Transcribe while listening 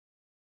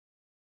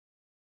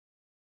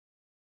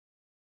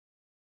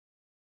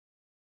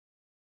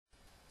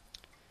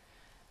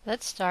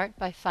Let's start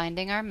by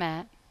finding our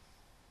mat,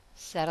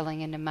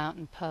 settling into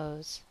mountain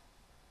pose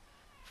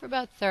for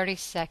about 30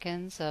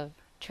 seconds of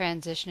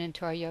transition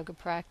into our yoga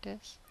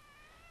practice.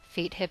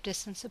 Feet hip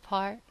distance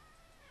apart,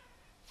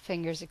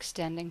 fingers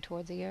extending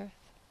toward the earth.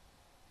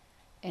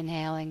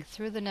 Inhaling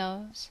through the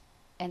nose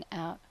and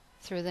out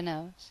through the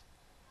nose.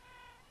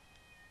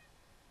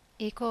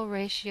 Equal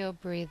ratio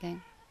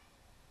breathing.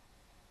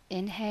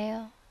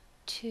 Inhale,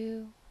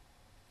 2,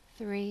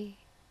 3.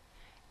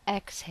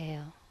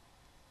 Exhale,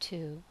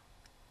 2,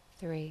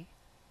 3.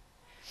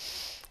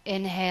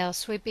 Inhale,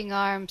 sweeping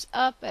arms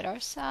up at our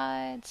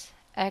sides.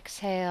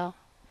 Exhale,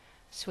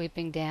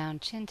 sweeping down,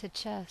 chin to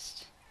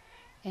chest.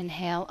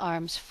 Inhale,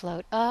 arms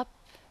float up.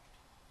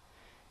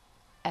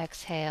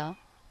 Exhale,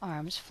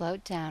 arms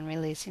float down,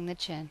 releasing the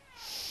chin.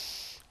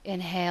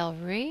 Inhale,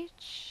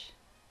 reach.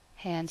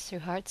 Hands through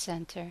heart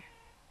center.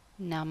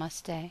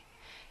 Namaste.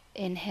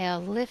 Inhale,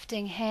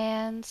 lifting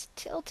hands,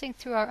 tilting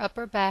through our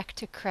upper back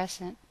to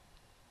crescent.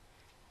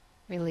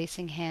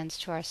 Releasing hands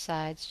to our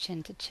sides,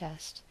 chin to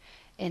chest.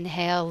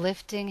 Inhale,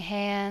 lifting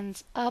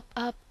hands up,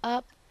 up,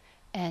 up,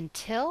 and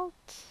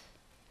tilt.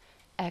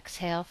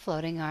 Exhale,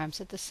 floating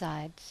arms at the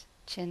sides,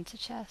 chin to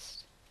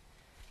chest.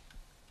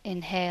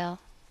 Inhale,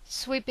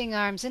 sweeping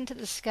arms into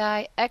the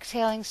sky.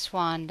 Exhaling,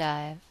 swan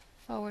dive,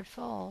 forward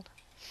fold.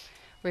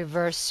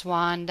 Reverse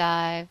swan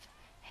dive,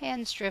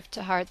 hands drift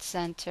to heart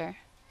center.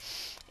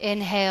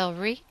 Inhale,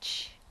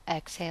 reach.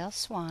 Exhale,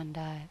 swan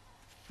dive,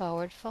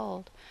 forward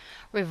fold.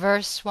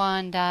 Reverse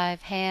swan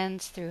dive,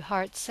 hands through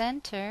heart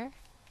center.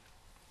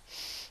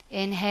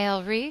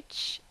 Inhale,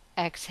 reach.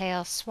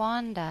 Exhale,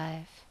 swan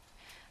dive.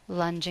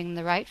 Lunging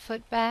the right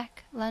foot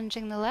back,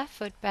 lunging the left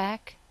foot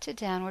back to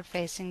downward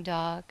facing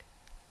dog.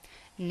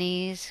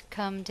 Knees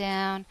come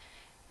down.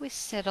 We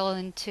settle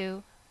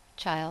into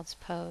child's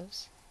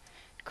pose.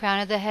 Crown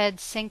of the head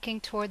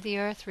sinking toward the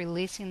earth,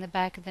 releasing the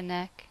back of the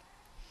neck.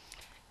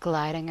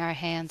 Gliding our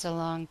hands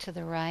along to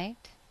the right,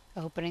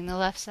 opening the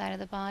left side of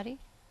the body.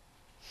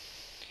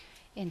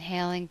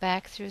 Inhaling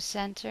back through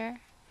center,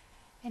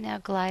 and now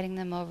gliding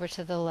them over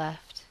to the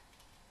left.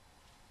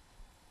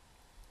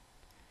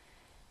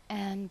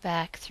 And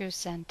back through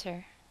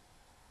center.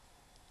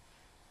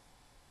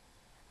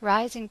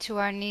 Rising to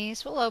our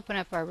knees, we'll open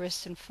up our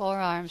wrists and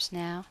forearms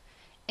now.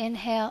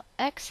 Inhale,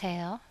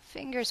 exhale,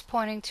 fingers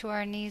pointing to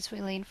our knees,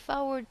 we lean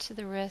forward to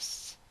the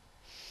wrists.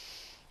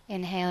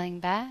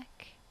 Inhaling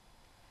back,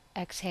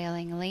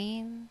 exhaling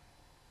lean,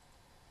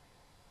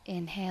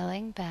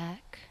 inhaling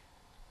back.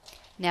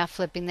 Now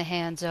flipping the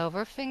hands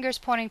over, fingers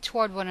pointing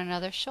toward one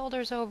another,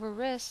 shoulders over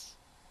wrists.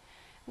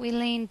 We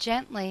lean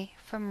gently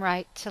from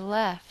right to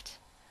left,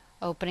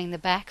 opening the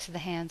backs of the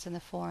hands and the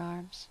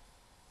forearms.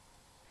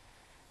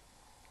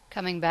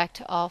 Coming back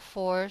to all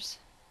fours,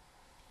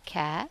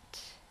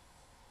 cat.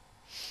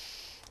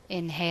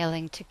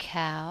 Inhaling to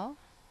cow.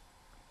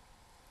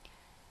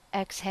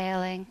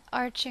 Exhaling,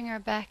 arching our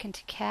back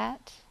into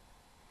cat.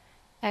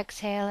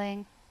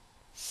 Exhaling,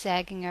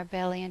 sagging our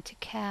belly into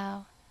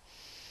cow.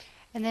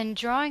 And then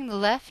drawing the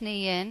left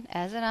knee in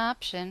as an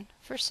option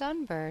for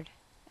sunbird,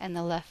 and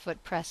the left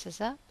foot presses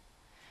up.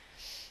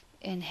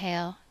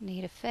 Inhale,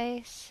 knee to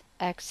face.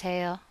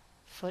 Exhale,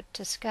 foot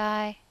to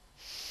sky.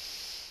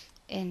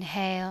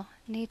 Inhale,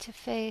 knee to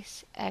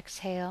face.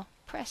 Exhale,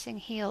 pressing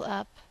heel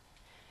up.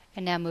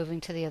 And now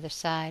moving to the other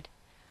side.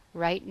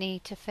 Right knee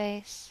to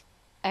face.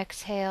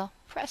 Exhale,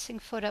 pressing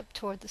foot up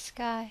toward the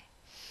sky.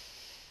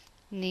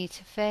 Knee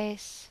to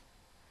face.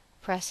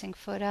 Pressing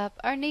foot up.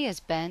 Our knee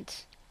is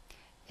bent.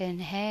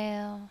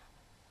 Inhale.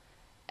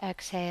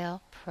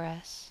 Exhale,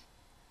 press.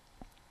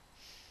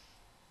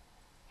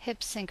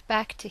 Hips sink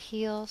back to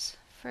heels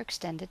for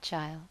extended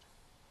child.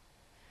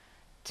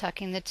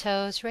 Tucking the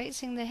toes,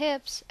 raising the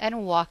hips,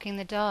 and walking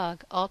the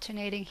dog,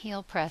 alternating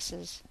heel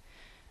presses,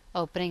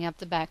 opening up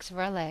the backs of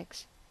our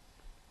legs.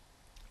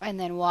 And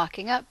then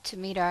walking up to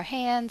meet our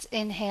hands.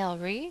 Inhale,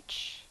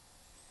 reach.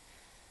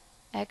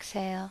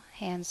 Exhale,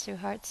 hands through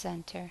heart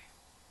center.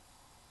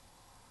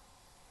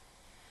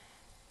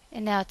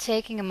 And now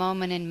taking a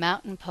moment in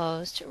mountain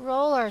pose to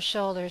roll our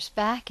shoulders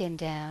back and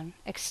down,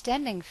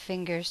 extending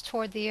fingers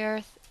toward the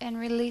earth and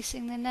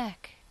releasing the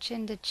neck,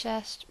 chin to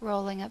chest,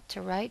 rolling up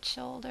to right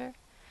shoulder,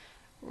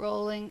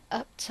 rolling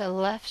up to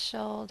left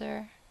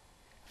shoulder,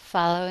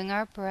 following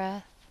our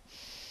breath.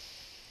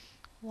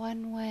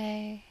 One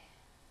way,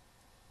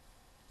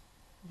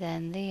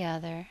 then the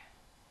other.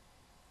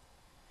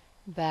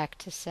 Back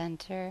to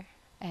center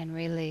and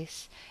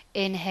release.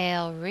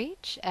 Inhale,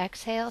 reach.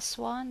 Exhale,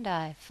 swan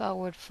dive,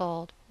 forward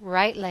fold.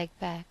 Right leg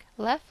back,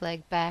 left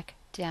leg back,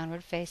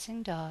 downward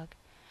facing dog.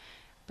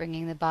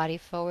 Bringing the body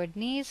forward,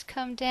 knees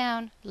come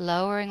down,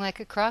 lowering like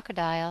a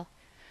crocodile.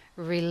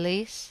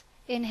 Release.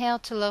 Inhale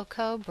to low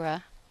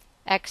cobra.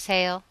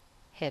 Exhale,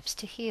 hips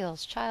to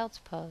heels, child's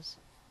pose.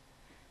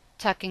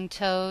 Tucking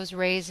toes,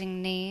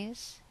 raising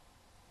knees.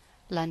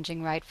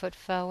 Lunging right foot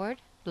forward,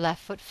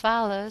 left foot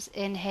follows.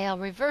 Inhale,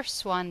 reverse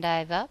swan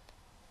dive up.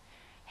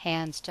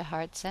 Hands to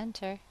heart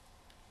center.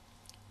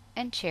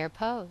 And chair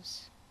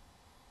pose.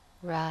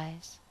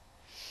 Rise.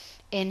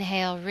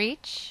 Inhale,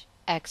 reach.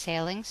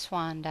 Exhaling,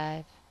 swan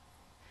dive.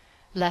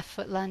 Left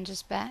foot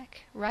lunges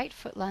back, right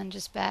foot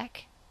lunges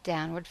back,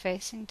 downward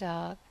facing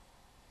dog.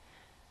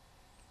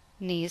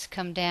 Knees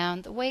come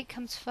down, the weight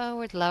comes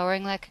forward,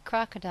 lowering like a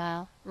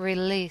crocodile.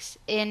 Release,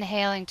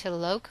 inhaling to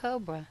low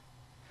cobra.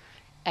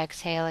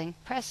 Exhaling,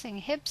 pressing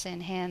hips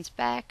in, hands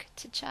back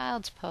to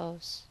child's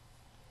pose.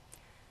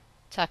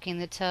 Tucking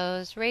the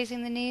toes,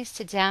 raising the knees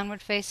to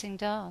downward facing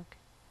dog.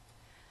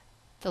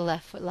 The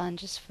left foot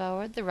lunges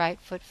forward, the right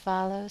foot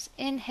follows.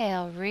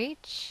 Inhale,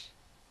 reach.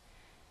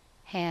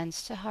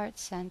 Hands to heart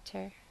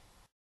center.